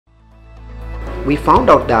We found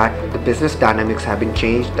out that the business dynamics have been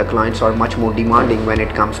changed. The clients are much more demanding when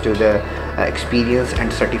it comes to the experienced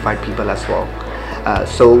and certified people as well.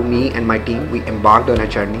 So me and my team, we embarked on a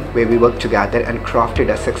journey where we worked together and crafted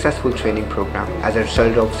a successful training program. As a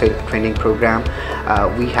result of the training program,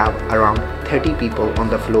 we have around 30 people on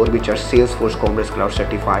the floor which are Salesforce Commerce Cloud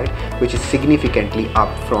certified, which is significantly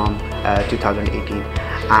up from 2018.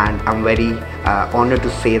 And I'm very honored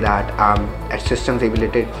to say that at Systems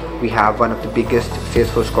Ability we have one of the biggest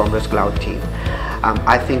Salesforce Commerce Cloud team.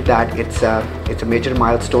 I think that it's a major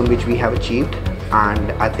milestone which we have achieved,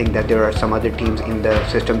 and I think that there are some other teams in the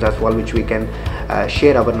systems as well which we can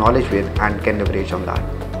share our knowledge with and can leverage on that.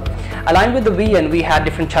 Aligned with the vision, we had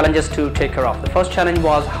different challenges to take care of. The first challenge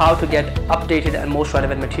was how to get updated and most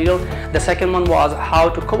relevant material. The second one was how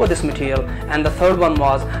to cover this material, and the third one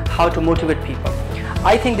was how to motivate people.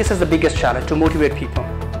 I think this is the biggest challenge, to motivate people,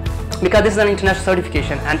 because this is an international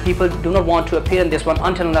certification and people do not want to appear in this one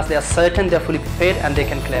until unless they are certain they're fully prepared and they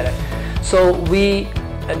can clear it. So we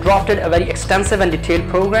drafted a very extensive and detailed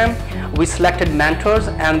program. We selected mentors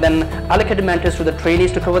and then allocated mentors to the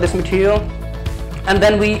trainees to cover this material, and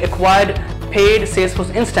then we acquired paid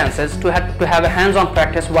Salesforce instances to have a hands-on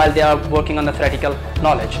practice while they are working on the theoretical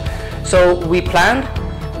knowledge. So we planned,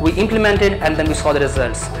 we implemented, and then we saw the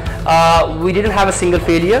results. We didn't have a single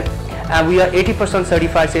failure, and we are 80%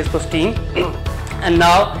 certified Salesforce team, and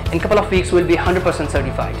now in a couple of weeks we'll be 100%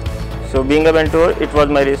 certified. So being a mentor, it was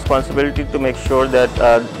my responsibility to make sure that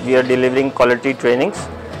we are delivering quality trainings,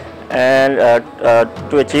 and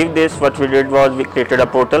to achieve this, what we did was we created a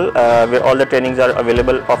portal where all the trainings are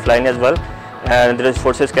available offline as well, and the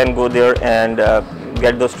resources can go there and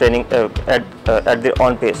get those training at their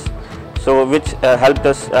own pace. So which helped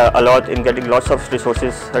us a lot in getting lots of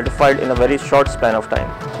resources certified in a very short span of time.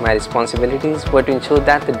 My responsibilities were to ensure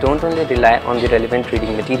that they don't only rely on the relevant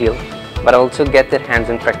reading material, but also get their hands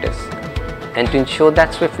in practice. And to ensure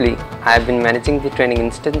that swiftly, I have been managing the training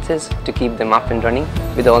instances to keep them up and running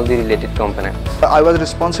with all the related components. I was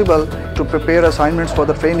responsible to prepare assignments for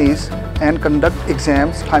the trainees and conduct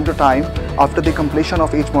exams time to time after the completion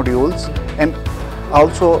of each modules, and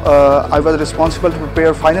also I was responsible to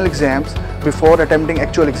prepare final exams before attempting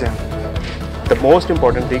actual exam. The most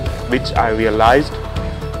important thing which I realized,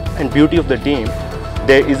 and beauty of the team,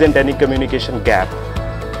 there isn't any communication gap.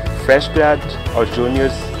 Fresh grads or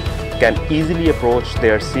juniors can easily approach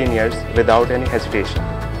their seniors without any hesitation.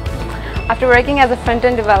 After working as a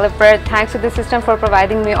front-end developer, thanks to the system for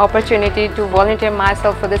providing me opportunity to volunteer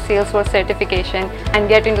myself for the Salesforce certification and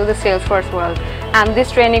get into the Salesforce world. And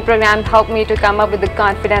this training program helped me to come up with the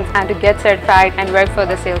confidence and to get certified and work for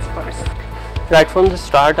the Salesforce. Right from the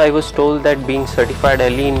start, I was told that being certified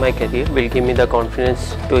early in my career will give me the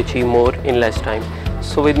confidence to achieve more in less time.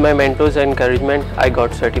 So with my mentors' encouragement, I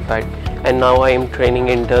got certified, and now I am training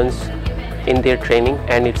interns in their training,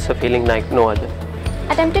 and it's a feeling like no other.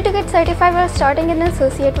 Attempting to get certified while starting an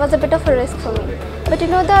associate was a bit of a risk for me, but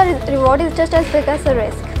the reward is just as big as the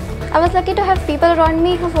risk. I was lucky to have people around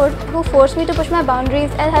me who forced me to push my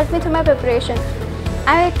boundaries and helped me through my preparation.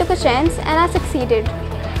 I took a chance and I succeeded.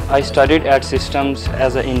 I studied at Systems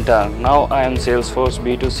as an intern. Now I am Salesforce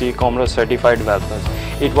B2C Commerce Certified Developer.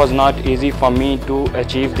 It was not easy for me to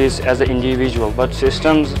achieve this as an individual, but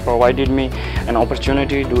Systems provided me an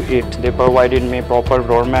opportunity to do it. They provided me proper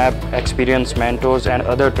roadmap, experienced mentors and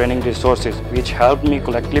other training resources which helped me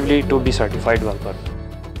collectively to be certified developer.